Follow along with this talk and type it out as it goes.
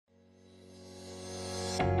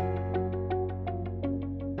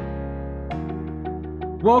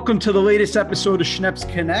Welcome to the latest episode of Schneps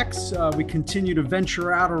Connects. We continue to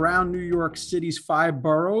venture out around New York City's five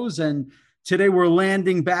boroughs, and today we're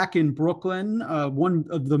landing back in Brooklyn. One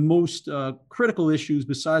of the most critical issues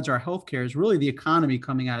besides our healthcare is really the economy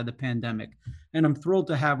coming out of the pandemic. And I'm thrilled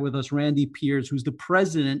to have with us Randy Piers, who's the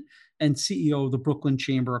president and CEO of the Brooklyn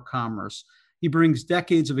Chamber of Commerce. He brings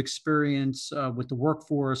decades of experience with the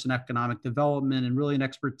workforce and economic development and really an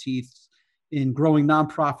expertise in growing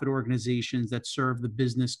nonprofit organizations that serve the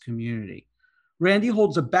business community. Randy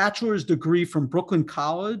holds a bachelor's degree from Brooklyn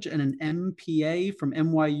College and an MPA from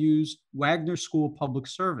NYU's Wagner School of Public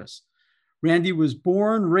Service. Randy was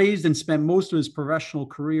born, raised, and spent most of his professional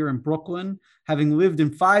career in Brooklyn, having lived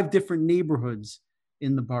in 5 different neighborhoods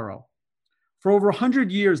in the borough. For over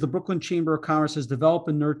 100 years, the Brooklyn Chamber of Commerce has developed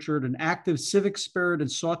and nurtured an active civic spirit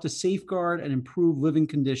and sought to safeguard and improve living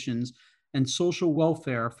conditions and social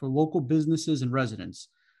welfare for local businesses and residents.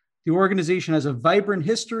 The organization has a vibrant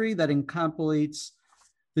history that encapsulates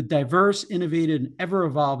the diverse, innovative, and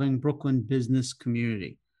ever-evolving Brooklyn business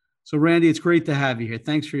community. So, Randy, it's great to have you here.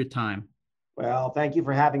 Thanks for your time. Well, thank you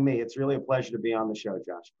for having me. It's really a pleasure to be on the show,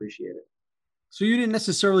 Josh. Appreciate it. So you didn't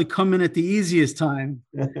necessarily come in at the easiest time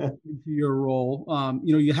into your role.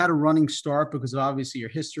 You had a running start because of obviously your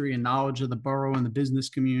history and knowledge of the borough and the business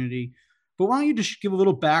community. But why don't you just give a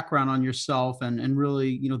little background on yourself and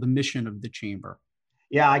really, the mission of the chamber?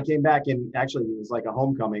 Yeah, I came back in, actually, it was like a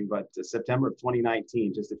homecoming, but September of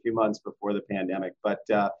 2019, just a few months before the pandemic. But,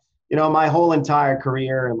 my whole entire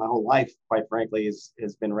career and my whole life, quite frankly,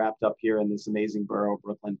 has been wrapped up here in this amazing borough of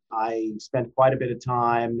Brooklyn. I spent quite a bit of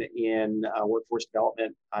time in workforce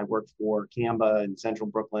development. I worked for Canva in central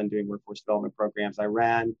Brooklyn doing workforce development programs. I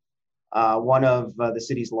ran one of the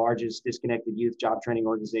city's largest disconnected youth job training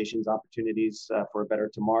organizations, Opportunities for a Better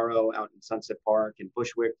Tomorrow, out in Sunset Park and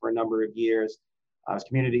Bushwick for a number of years. I was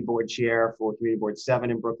community board chair for Community Board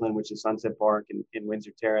 7 in Brooklyn, which is Sunset Park and in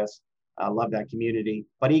Windsor Terrace. I love that community.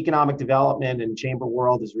 But economic development and chamber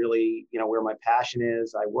world is really, where my passion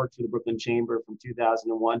is. I worked for the Brooklyn Chamber from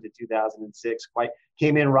 2001 to 2006.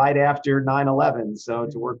 Came in right after 9/11, so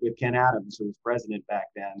to work with Ken Adams, who was president back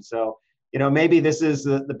then. So, maybe this is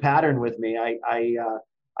the pattern with me.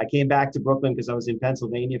 I came back to Brooklyn because I was in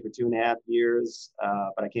Pennsylvania for 2.5 years,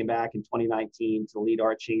 but I came back in 2019 to lead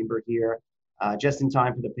our chamber here, just in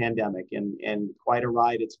time for the pandemic, and quite a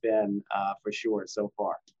ride it's been for sure so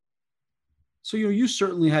far. So, you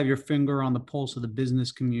certainly have your finger on the pulse of the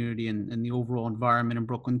business community and the overall environment in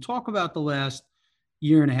Brooklyn. Talk about the last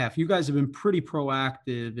year and a half. You guys have been pretty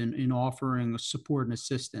proactive in offering support and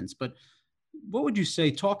assistance, but what would you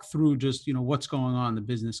say? Talk through just, what's going on in the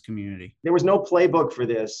business community. There was no playbook for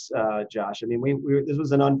this, Josh. I mean, this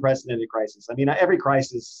was an unprecedented crisis. I mean, every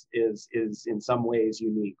crisis is in some ways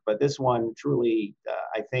unique, but this one truly,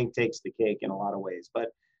 I think, takes the cake in a lot of ways. But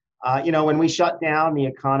when we shut down the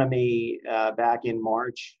economy back in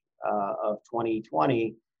March of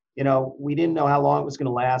 2020, we didn't know how long it was going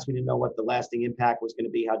to last. We didn't know what the lasting impact was going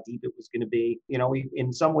to be, how deep it was going to be.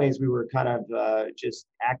 In some ways, we were kind of just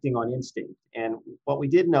acting on instinct. And what we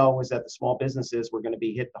did know was that the small businesses were going to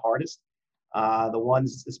be hit the hardest.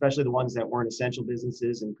 Especially the ones that weren't essential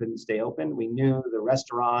businesses and couldn't stay open. We knew the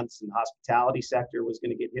restaurants and hospitality sector was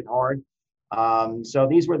going to get hit hard. So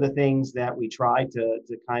these were the things that we tried to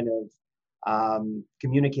kind of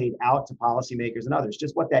communicate out to policymakers and others,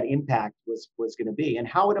 just what that impact was going to be and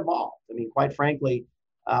how it evolved. I mean, quite frankly,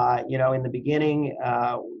 in the beginning,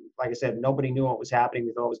 like I said, nobody knew what was happening.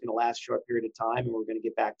 We thought it was going to last a short period of time and we were going to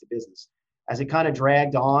get back to business. As it kind of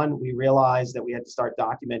dragged on, we realized that we had to start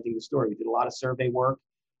documenting the story. We did a lot of survey work.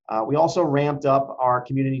 We also ramped up our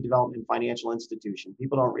community development financial institution.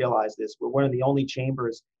 People don't realize this. We're one of the only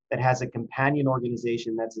chambers that has a companion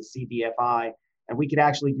organization that's a CDFI, and we could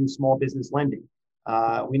actually do small business lending.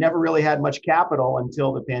 We never really had much capital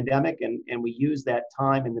until the pandemic, and we used that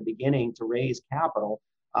time in the beginning to raise capital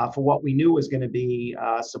for what we knew was going to be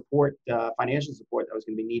financial support that was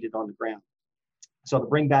going to be needed on the ground. So the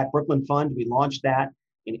Bring Back Brooklyn Fund, we launched that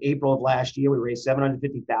in April of last year. We raised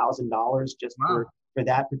 $750,000 just for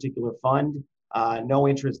that particular fund. No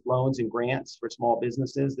interest loans and grants for small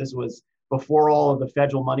businesses. This was before all of the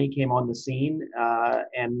federal money came on the scene,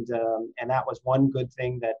 and that was one good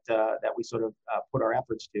thing that we sort of put our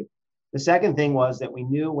efforts to. The second thing was that we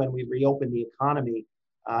knew when we reopened the economy,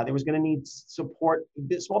 there was going to need support.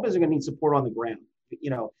 Small business are going to need support on the ground.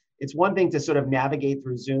 It's one thing to sort of navigate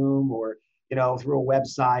through Zoom or through a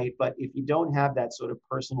website, but if you don't have that sort of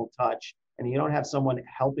personal touch and you don't have someone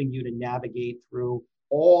helping you to navigate through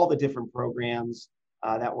all the different programs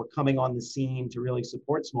that were coming on the scene to really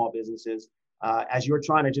support small businesses, as you're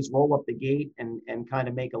trying to just roll up the gate and kind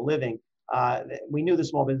of make a living, we knew the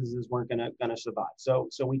small businesses weren't gonna survive. So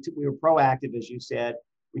we were proactive, as you said.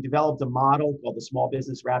 We developed a model called the Small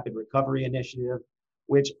Business Rapid Recovery Initiative,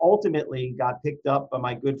 which ultimately got picked up by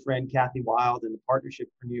my good friend Kathy Wild in the Partnership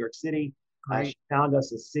for New York City. She found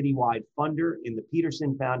us a citywide funder in the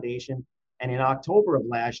Peterson Foundation. And in October of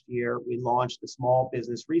last year, we launched the Small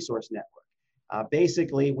Business Resource Network.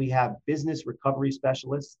 Basically, we have business recovery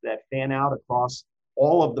specialists that fan out across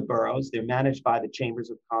all of the boroughs. They're managed by the Chambers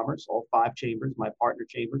of Commerce, all 5 chambers, my partner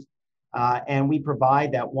chambers. And we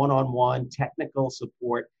provide that one-on-one technical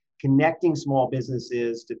support, connecting small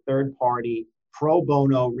businesses to third-party pro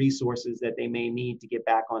bono resources that they may need to get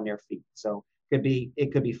back on their feet. So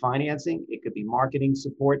it could be financing, it could be marketing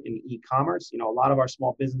support in e-commerce. A lot of our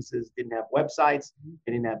small businesses didn't have websites,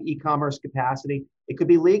 they didn't have e-commerce capacity. It could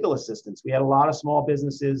be legal assistance. We had a lot of small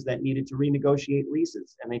businesses that needed to renegotiate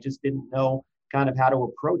leases, and they just didn't know kind of how to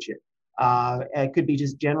approach it. It could be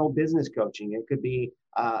just general business coaching. It could be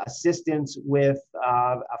assistance with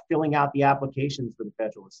filling out the applications for the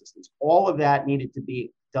federal assistance. All of that needed to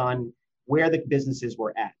be done where the businesses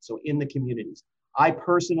were at, so in the communities. I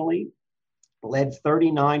personally led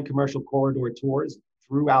 39 commercial corridor tours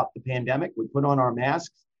throughout the pandemic. We put on our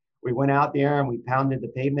masks. We went out there and we pounded the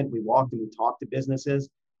pavement. We walked and we talked to businesses.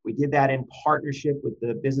 We did that in partnership with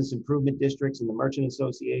the business improvement districts and the merchant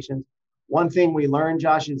associations. One thing we learned,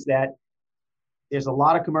 Josh, is that there's a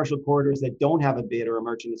lot of commercial corridors that don't have a BID or a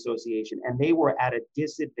merchant association, and they were at a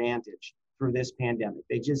disadvantage through this pandemic.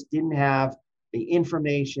 They just didn't have the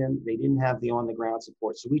information. They didn't have the on-the-ground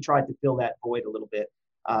support. So we tried to fill that void a little bit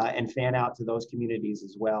and fan out to those communities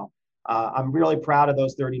as well. I'm really proud of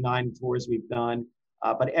those 39 tours we've done,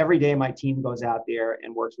 but every day my team goes out there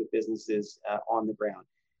and works with businesses on the ground.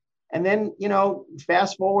 And then,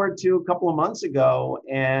 fast forward to a couple of months ago,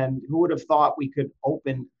 and who would have thought we could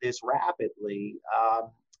open this rapidly?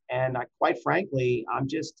 And quite frankly, I'm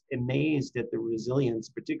just amazed at the resilience,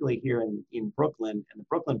 particularly here in Brooklyn and the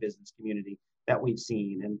Brooklyn business community that we've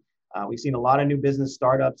seen. And we've seen a lot of new business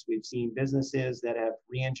startups. We've seen businesses that have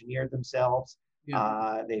re-engineered themselves.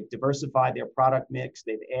 Yeah. They've diversified their product mix.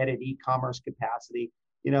 They've added e-commerce capacity.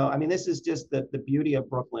 This is just the beauty of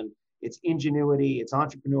Brooklyn. It's ingenuity, it's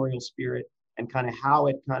entrepreneurial spirit, and kind of how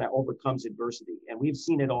it kind of overcomes adversity. And we've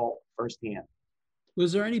seen it all firsthand.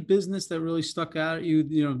 Was there any business that really stuck out at you,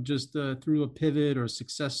 just through a pivot or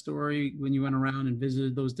success story when you went around and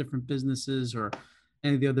visited those different businesses, or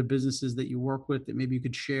any of the other businesses that you work with that maybe you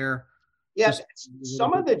could share? Yeah,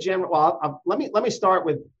 some of the general, well, let me start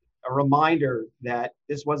with a reminder that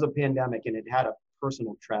this was a pandemic and it had a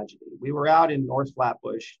personal tragedy. We were out in North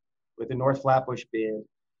Flatbush with the North Flatbush BID,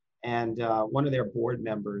 and one of their board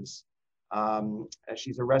members,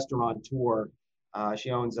 she's a restaurateur.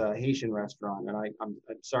 She owns a Haitian restaurant, and I'm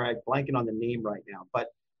sorry, I'm blanking on the name right now,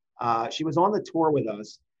 but she was on the tour with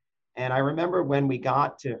us. And I remember when we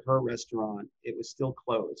got to her restaurant, it was still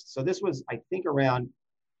closed. So this was, I think, around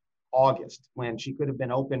August, when she could have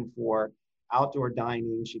been open for outdoor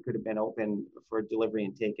dining. She could have been open for delivery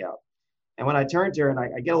and takeout. And when I turned to her, and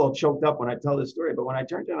I get a little choked up when I tell this story, but when I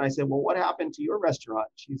turned to her and I said, well, what happened to your restaurant?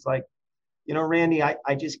 She's like, Randy,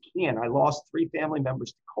 I just can't. I lost 3 family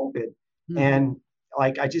members to COVID. Mm-hmm. And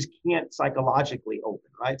I just can't psychologically open,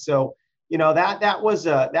 right? So, that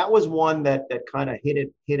was one that kind of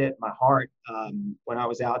hit at my heart when I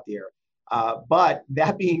was out there. But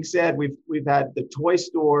that being said, we've had the toy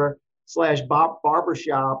store /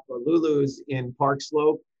 barbershop, Lulu's in Park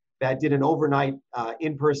Slope, that did an overnight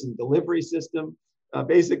in-person delivery system.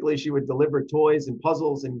 Basically, she would deliver toys and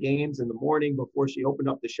puzzles and games in the morning before she opened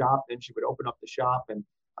up the shop. Then she would open up the shop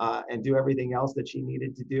and do everything else that she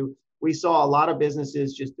needed to do. We saw a lot of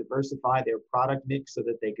businesses just diversify their product mix so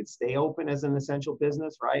that they could stay open as an essential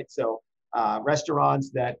business, right? So restaurants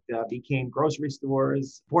that became grocery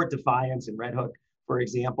stores, Port Defiance and Red Hook, for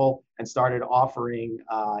example, and started offering,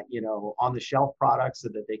 on-the-shelf products so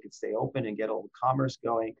that they could stay open and get a little commerce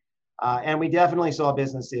going. And we definitely saw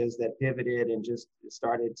businesses that pivoted and just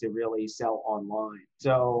started to really sell online.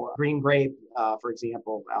 So Green Grape, for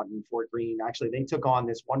example, out in Fort Greene, actually, they took on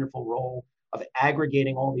this wonderful role of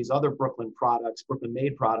aggregating all these other Brooklyn products,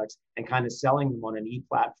 Brooklyn-made products, and kind of selling them on an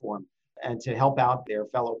e-platform and to help out their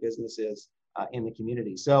fellow businesses in the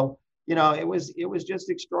community. So, it was just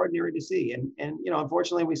extraordinary to see. And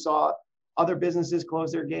unfortunately, we saw other businesses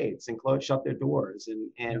close their gates and shut their doors,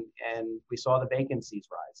 and we saw the vacancies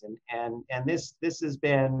rise. And this has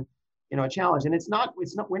been, a challenge. And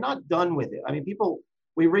we're not done with it. I mean,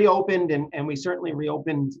 we reopened and we certainly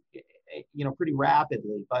reopened, pretty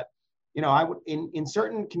rapidly. But, in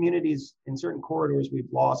certain communities, in certain corridors,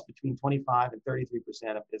 we've lost between 25 and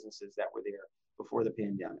 33% of businesses that were there before the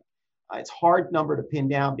pandemic. It's hard number to pin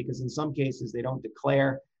down because in some cases they don't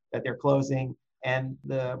declare that they're closing. And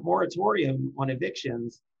the moratorium on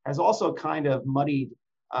evictions has also kind of muddied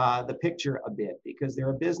the picture a bit because there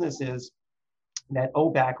are businesses that owe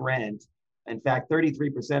back rent. In fact,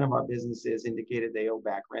 33% of our businesses indicated they owe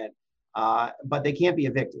back rent, but they can't be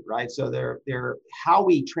evicted, right? So they're how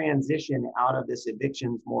we transition out of this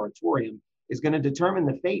evictions moratorium is going to determine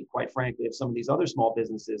the fate, quite frankly, of some of these other small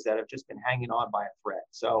businesses that have just been hanging on by a thread.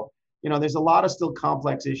 So, there's a lot of still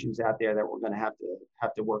complex issues out there that we're going to have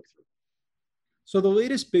to work through. So the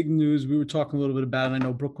latest big news we were talking a little bit about, and I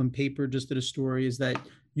know Brooklyn Paper just did a story, is that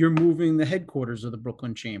you're moving the headquarters of the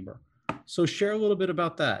Brooklyn Chamber. So share a little bit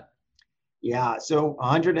about that. Yeah, so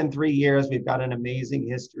 103 years, we've got an amazing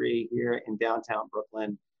history here in downtown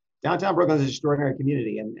Brooklyn. Downtown Brooklyn is an extraordinary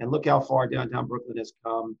community, and look how far downtown Brooklyn has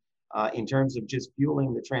come in terms of just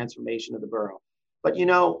fueling the transformation of the borough. But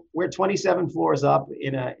we're 27 floors up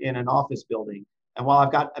in an office building, and while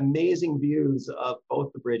I've got amazing views of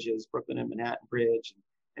both the bridges, Brooklyn and Manhattan Bridge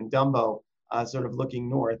and Dumbo, sort of looking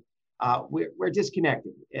north, we're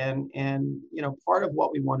disconnected. And part of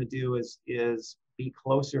what we want to do is be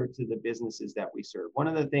closer to the businesses that we serve. One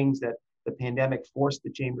of the things that the pandemic forced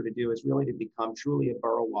the chamber to do is really to become truly a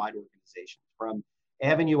borough-wide organization, from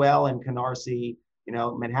Avenue L and Canarsie,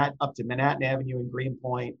 Manhattan up to Manhattan Avenue and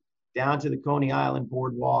Greenpoint, down to the Coney Island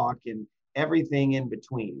Boardwalk and everything in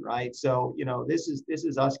between, right? So, this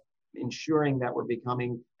is us ensuring that we're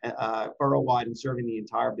becoming borough-wide and serving the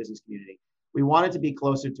entire business community. We wanted to be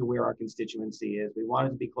closer to where our constituency is. We wanted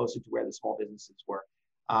to be closer to where the small businesses were.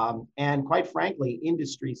 And quite frankly,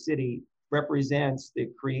 Industry City represents the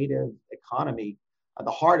creative economy,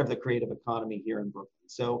 the heart of the creative economy here in Brooklyn.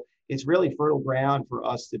 So it's really fertile ground for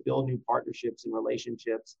us to build new partnerships and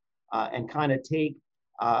relationships and kind of take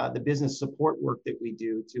the business support work that we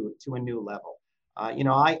do to a new level.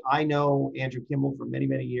 I know Andrew Kimball for many,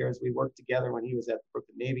 many years. We worked together when he was at the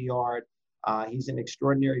Brooklyn Navy Yard. He's an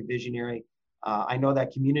extraordinary visionary. I know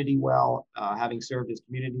that community well, having served as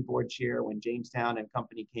community board chair when Jamestown and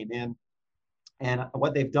company came in. And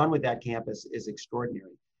what they've done with that campus is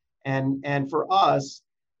extraordinary. And for us,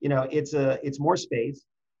 it's more space.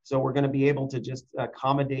 So we're going to be able to just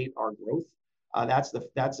accommodate our growth.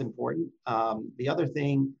 That's important. The other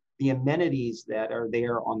thing, the amenities that are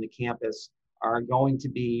there on the campus are going to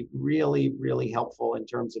be really, really helpful in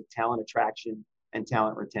terms of talent attraction and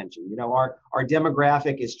talent retention. Our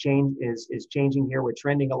demographic is changing here. We're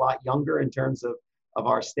trending a lot younger in terms of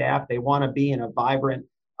our staff. They want to be in a vibrant,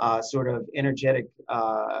 sort of energetic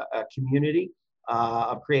community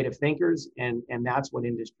of creative thinkers, and that's what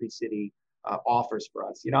Industry City offers for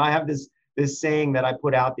us. I have this saying that I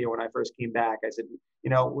put out there when I first came back. I said,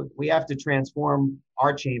 we have to transform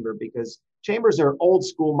our chamber because chambers are old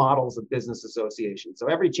school models of business association. So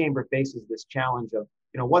every chamber faces this challenge of,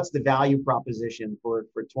 what's the value proposition for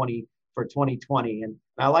 2020? And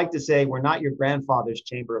I like to say, we're not your grandfather's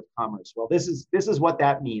chamber of commerce. Well, this is what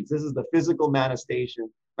that means. This is the physical manifestation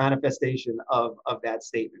of that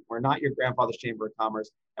statement. We're not your grandfather's chamber of commerce,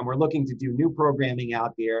 and we're looking to do new programming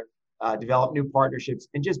out there, develop new partnerships,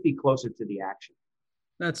 and just be closer to the action.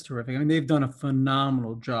 That's terrific. I mean, they've done a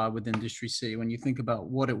phenomenal job with Industry City. When you think about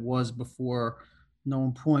what it was before, no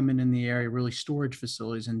employment in the area, really storage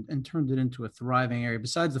facilities, and turned it into a thriving area,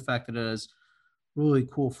 besides the fact that it has really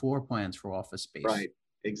cool floor plans for office space. Right,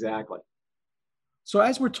 exactly. So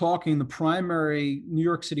as we're talking, the New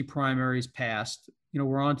York City primaries passed.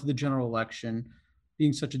 We're on to the general election.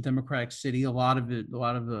 Being such a Democratic city, a lot of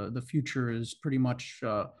the future is pretty much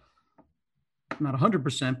not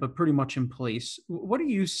 100%, but pretty much in place. What do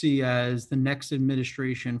you see as the next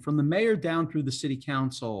administration, from the mayor down through the city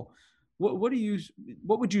council? What would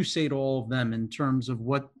you say to all of them in terms of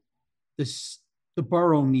what the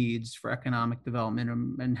borough needs for economic development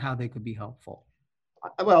and how they could be helpful?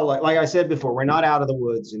 Well, like I said before, we're not out of the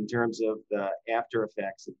woods in terms of the after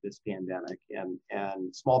effects of this pandemic,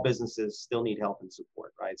 and small businesses still need help and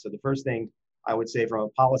support, right? So the first thing I would say from a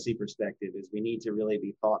policy perspective is we need to really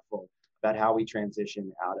be thoughtful about how we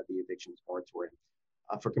transition out of the evictions moratorium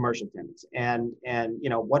for commercial tenants. And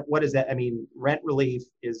what is that? I mean, rent relief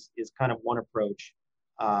is kind of one approach,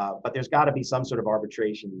 but there's got to be some sort of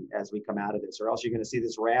arbitration as we come out of this, or else you're going to see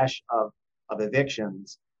this rash of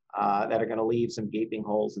evictions that are going to leave some gaping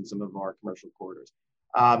holes in some of our commercial corridors.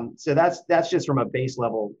 So that's just from a base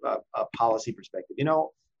level policy perspective.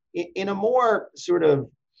 In a more sort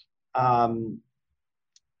of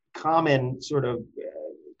common sort of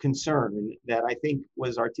concern that I think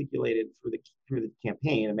was articulated through the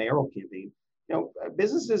campaign, a mayoral campaign,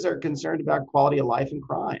 businesses are concerned about quality of life and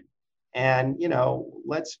crime. And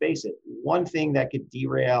let's face it, one thing that could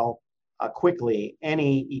derail quickly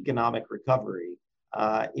any economic recovery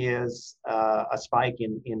is a spike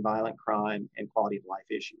in violent crime and quality of life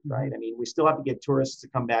issues, right? I mean, we still have to get tourists to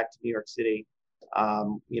come back to New York City.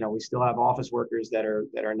 We still have office workers that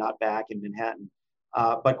are not back in Manhattan.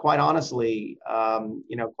 But quite honestly,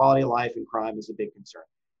 quality of life and crime is a big concern.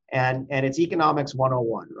 And it's economics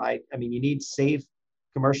 101, right? I mean, you need safe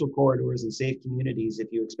commercial corridors and safe communities if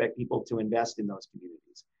you expect people to invest in those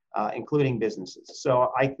communities, including businesses.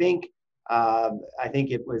 So I think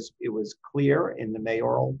it was clear in the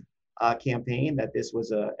mayoral campaign that this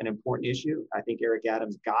was an important issue. I think Eric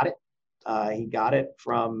Adams got it. He got it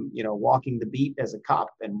from walking the beat as a cop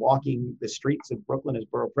and walking the streets of Brooklyn as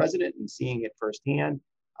borough president and seeing it firsthand.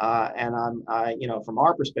 From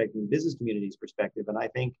our perspective, business community's perspective, and I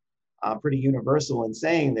think I'm pretty universal in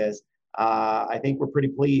saying this. I think we're pretty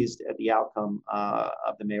pleased at the outcome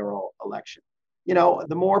of the mayoral election.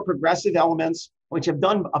 The more progressive elements, which have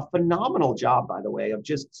done a phenomenal job, by the way, of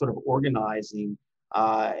just sort of organizing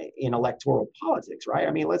in electoral politics, right?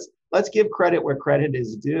 I mean, let's give credit where credit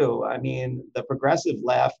is due. I mean, the progressive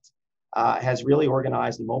left has really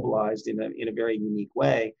organized and mobilized in a very unique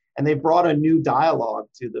way, and they brought a new dialogue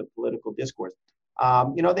to the political discourse.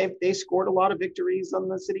 They scored a lot of victories on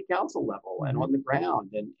the city council level and on the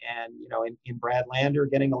ground, and in Brad Lander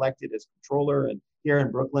getting elected as controller, and here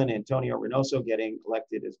in Brooklyn, Antonio Reynoso getting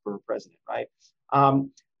elected as borough president, right?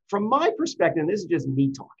 From my perspective, and this is just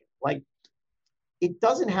me talking, like, it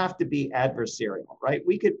doesn't have to be adversarial, right?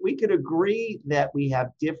 We could agree that we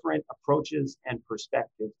have different approaches and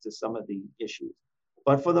perspectives to some of the issues.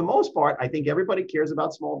 But for the most part, I think everybody cares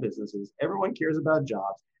about small businesses. Everyone cares about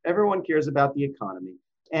jobs. Everyone cares about the economy.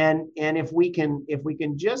 And if we can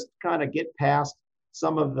just kind of get past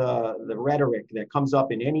some of the rhetoric that comes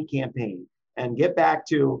up in any campaign and get back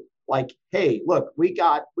to, like, hey, look, we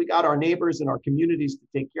got our neighbors and our communities to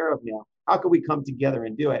take care of now. How can we come together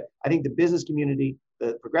and do it? I think the business community,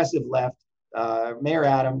 the progressive left, Mayor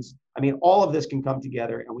Adams, I mean, all of this can come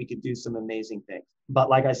together and we could do some amazing things. But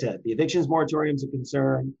like I said, the evictions moratorium is a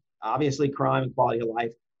concern, obviously crime and quality of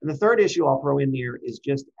life. And the third issue I'll throw in there is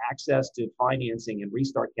just access to financing and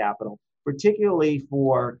restart capital, particularly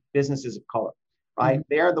for businesses of color, right? Mm-hmm.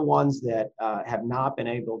 They're the ones that have not been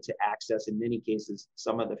able to access, in many cases,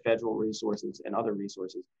 some of the federal resources and other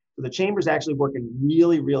resources. So the chamber's actually working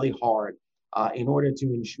really, really hard in order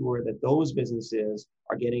to ensure that those businesses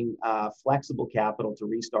are getting flexible capital to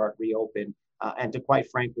restart, reopen, and to, quite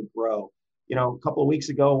frankly, grow. A couple of weeks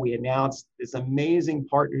ago, we announced this amazing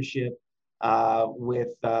partnership with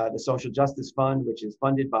the Social Justice Fund, which is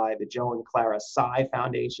funded by the Joe and Clara Tsai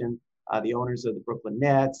Foundation, the owners of the Brooklyn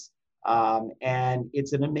Nets. And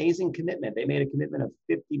it's an amazing commitment. They made a commitment of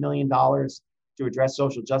 $50 million to address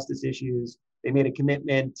social justice issues. They made a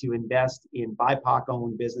commitment to invest in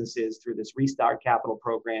BIPOC-owned businesses through this Restart Capital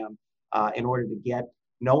program in order to get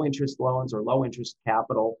no-interest loans or low-interest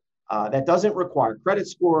capital that doesn't require credit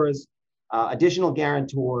scores, additional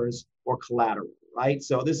guarantors, or collateral, right?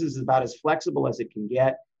 So this is about as flexible as it can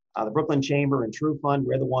get. The Brooklyn Chamber and True Fund,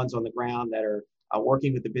 we're the ones on the ground that are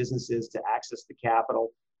working with the businesses to access the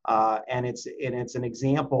capital. And it's an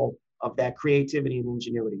example of that creativity and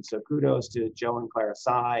ingenuity. So kudos to Joe and Clara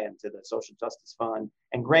Tsai and to the Social Justice Fund,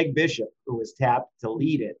 and Greg Bishop, who was tapped to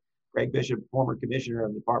lead it. Greg Bishop, former commissioner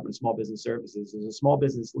of the Department of Small Business Services, is a small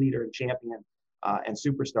business leader and champion and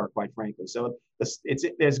superstar, quite frankly. So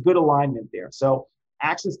there's good alignment there. So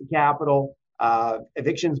access to capital,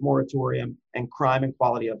 evictions moratorium, and crime and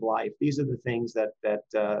quality of life. These are the things that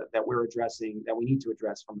we're addressing, that we need to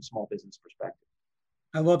address from a small business perspective.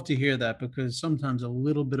 I love to hear that, because sometimes a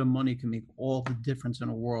little bit of money can make all the difference in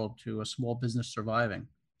the world to a small business surviving.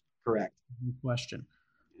 Correct. No question.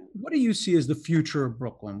 What do you see as the future of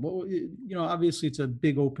Brooklyn? Well, obviously it's a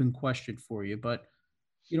big open question for you, but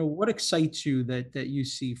what excites you that you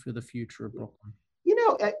see for the future of Brooklyn?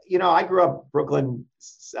 I grew up Brooklyn,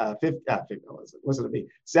 70s,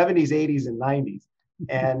 80s, and 90s,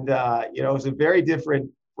 and it was a very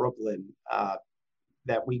different Brooklyn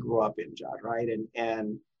that we grew up in, Josh, right?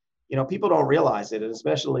 And people don't realize it, and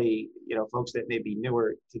especially folks that may be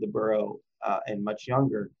newer to the borough and much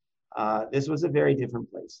younger. This was a very different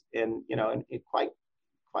place, and quite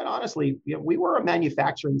honestly, we were a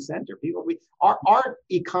manufacturing center. Our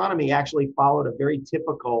economy actually followed a very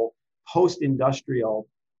typical post-industrial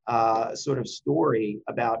sort of story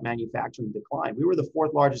about manufacturing decline. We were the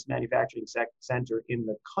fourth largest manufacturing center in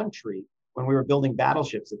the country when we were building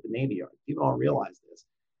battleships at the Navy Yard. People don't realize this.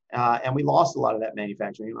 And we lost a lot of that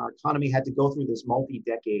manufacturing. Our economy had to go through this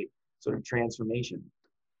multi-decade sort of transformation.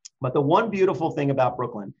 But the one beautiful thing about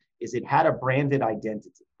Brooklyn is it had a branded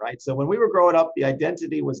identity, right? So when we were growing up, the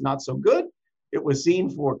identity was not so good. It was seen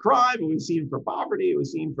for crime, it was seen for poverty, it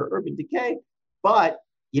was seen for urban decay, but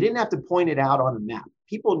you didn't have to point it out on a map.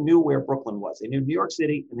 People knew where Brooklyn was. They knew New York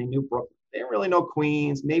City and they knew Brooklyn. They didn't really know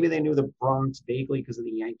Queens. Maybe they knew the Bronx vaguely because of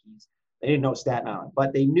the Yankees. They didn't know Staten Island,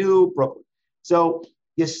 but they knew Brooklyn. So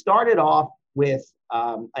you started off with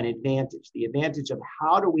an advantage, the advantage of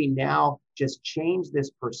how do we now just change this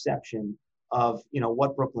perception of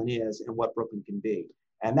what Brooklyn is and what Brooklyn can be.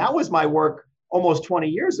 And that was my work almost 20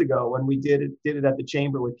 years ago when we did it at the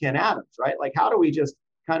Chamber with Ken Adams, right? Like, how do we just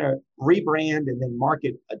kind of rebrand and then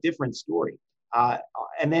market a different story?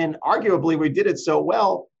 And then arguably we did it so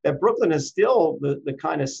well that Brooklyn is still the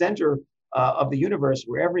kind of center of the universe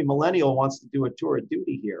where every millennial wants to do a tour of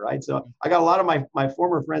duty here, right? So I got a lot of my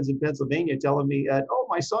former friends in Pennsylvania telling me that, oh,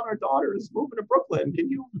 my son or daughter is moving to Brooklyn. Can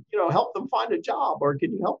you help them find a job, or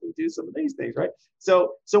can you help them do some of these things, right?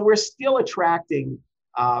 So we're still attracting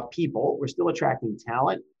people, we're still attracting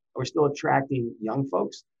talent, we're still attracting young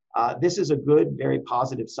folks. This is a good, very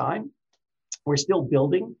positive sign. We're still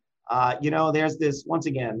building. There's this, once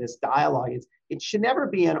again, this dialogue. It should never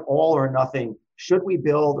be an all or nothing. Should we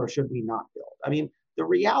build or should we not build? I mean, the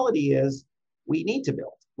reality is we need to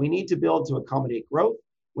build. We need to build to accommodate growth.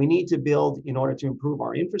 We need to build in order to improve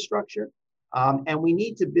our infrastructure. And we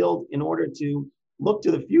need to build in order to look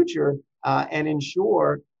to the future and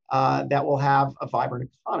ensure that we'll have a vibrant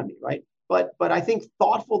economy, right? But I think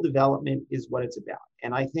thoughtful development is what it's about.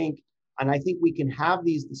 And I think we can have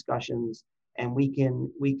these discussions and we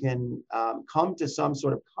can come to some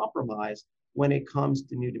sort of compromise when it comes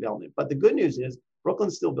to new development. But the good news is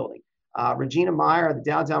Brooklyn's still building. Regina Meyer, the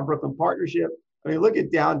Downtown Brooklyn Partnership. I mean, look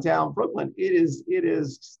at downtown Brooklyn. It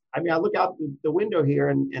is. I mean, I look out the window here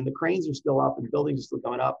and the cranes are still up and buildings are still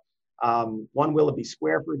going up. One Willoughby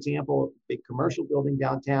Square, for example, big commercial building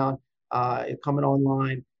downtown, coming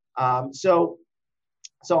online. So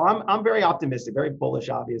I'm very optimistic, very bullish,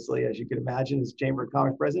 obviously, as you can imagine, as Chamber of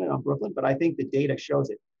Commerce president on Brooklyn. But I think the data shows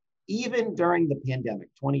it. Even during the pandemic,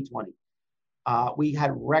 2020, we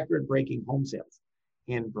had record-breaking home sales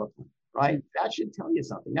in Brooklyn, right? That should tell you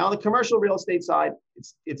something. Now, on the commercial real estate side,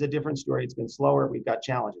 it's a different story. It's been slower. We've got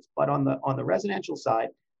challenges. But on the residential side,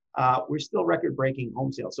 we're still record-breaking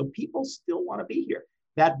home sales. So people still want to be here.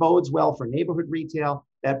 That bodes well for neighborhood retail.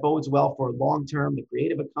 That bodes well for long-term, the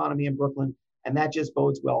creative economy in Brooklyn. And that just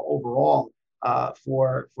bodes well overall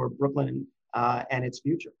for Brooklyn and its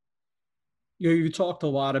future. You talked a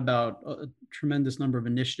lot about a tremendous number of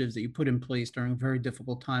initiatives that you put in place during a very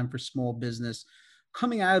difficult time for small business.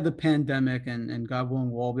 Coming out of the pandemic, and God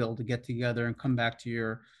willing, we'll all be able to get together and come back to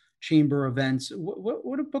your chamber events.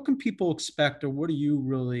 What can people expect, or what do you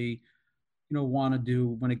really, want to do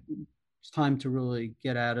when it's time to really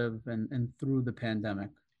get out of and through the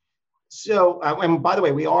pandemic? So, and by the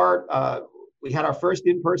way, we had our first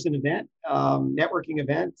in-person event, networking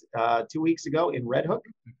event, 2 weeks ago in Red Hook.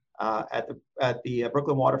 At the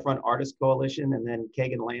Brooklyn Waterfront Artists Coalition, and then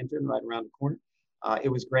Kagan Lantern right around the corner. It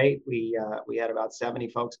was great. We had about 70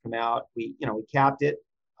 folks come out. We capped it,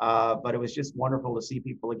 but it was just wonderful to see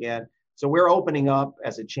people again. So we're opening up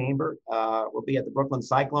as a chamber. We'll be at the Brooklyn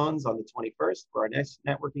Cyclones on the 21st for our next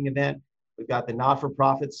networking event. We've got the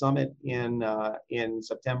Not-for-Profit Summit in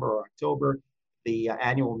September or October, the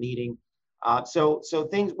annual meeting. So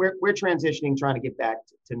things we're transitioning, trying to get back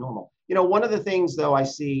to normal. One of the things though I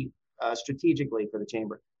see strategically for the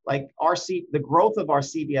chamber, like the growth of our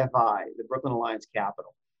CBFI, the Brooklyn Alliance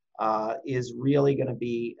Capital, is really going to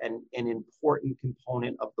be an important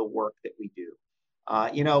component of the work that we do.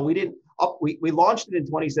 We launched it in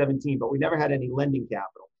 2017, but we never had any lending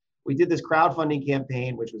capital. We did this crowdfunding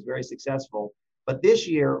campaign, which was very successful. But this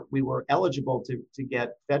year we were eligible to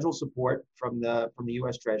get federal support from the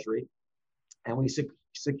U.S. Treasury. And we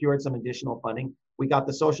secured some additional funding. We got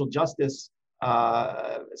the Social Justice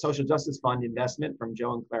Fund investment from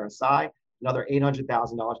Joe and Clara Tsai, another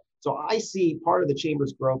 $800,000. So I see part of the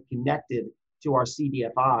chamber's growth connected to our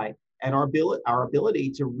CBFI and our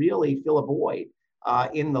ability to really fill a void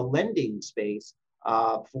in the lending space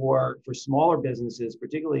for smaller businesses,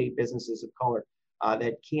 particularly businesses of color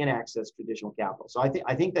that can't access traditional capital. So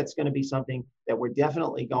I think that's going to be something that we're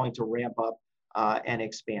definitely going to ramp up and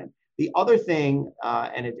expand. The other thing,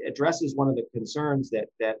 and it addresses one of the concerns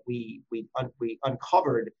that we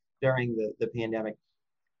uncovered during the pandemic,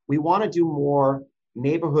 we want to do more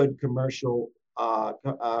neighborhood commercial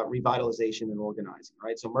revitalization and organizing,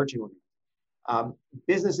 right? So merchant organizing.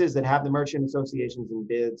 Businesses that have the merchant associations and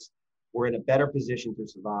bids were in a better position to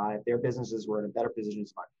survive. Their businesses were in a better position to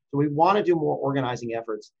survive. So we want to do more organizing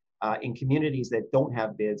efforts in communities that don't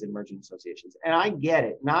have bids and merchant associations. And I get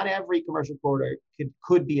it. Not every commercial corridor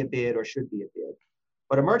could be a bid or should be a bid.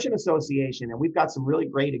 But a merchant association, and we've got some really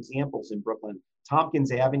great examples in Brooklyn,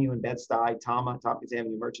 Tompkins Avenue in Bed-Stuy, Tompkins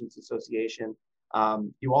Avenue Merchants Association.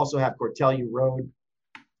 You also have Cortelyou Road,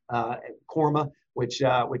 Corma, which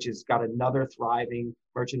has got another thriving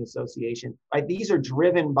merchant association. Right? These are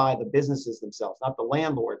driven by the businesses themselves, not the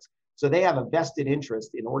landlords. So they have a vested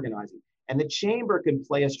interest in organizing. And the chamber can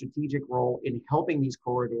play a strategic role in helping these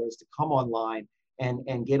corridors to come online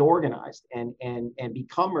and get organized and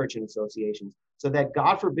become merchant associations, so that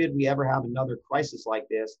God forbid we ever have another crisis like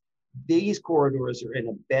this, these corridors are in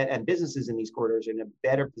a better, and businesses in these corridors are in a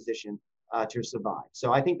better position to survive.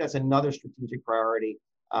 So I think that's another strategic priority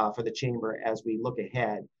for the chamber as we look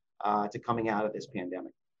ahead to coming out of this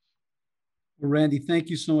pandemic. Well, Randy, thank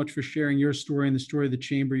you so much for sharing your story and the story of the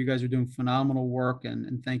chamber. You guys are doing phenomenal work,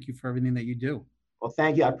 and thank you for everything that you do. Well,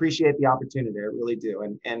 thank you. I appreciate the opportunity. I really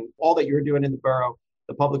do. And all that you're doing in the borough,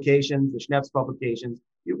 the publications, the Schneps publications,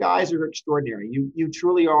 you guys are extraordinary. You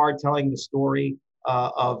truly are telling the story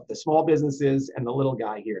of the small businesses and the little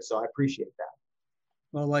guy here. So I appreciate that.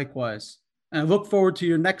 Well, likewise. And I look forward to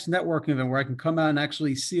your next networking event where I can come out and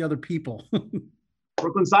actually see other people.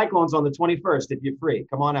 Brooklyn Cyclones on the 21st, if you're free.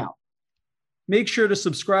 Come on out. Make sure to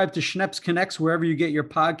subscribe to Schneps Connects wherever you get your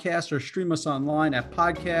podcasts, or stream us online at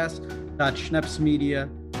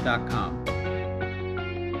podcast.schnepsmedia.com.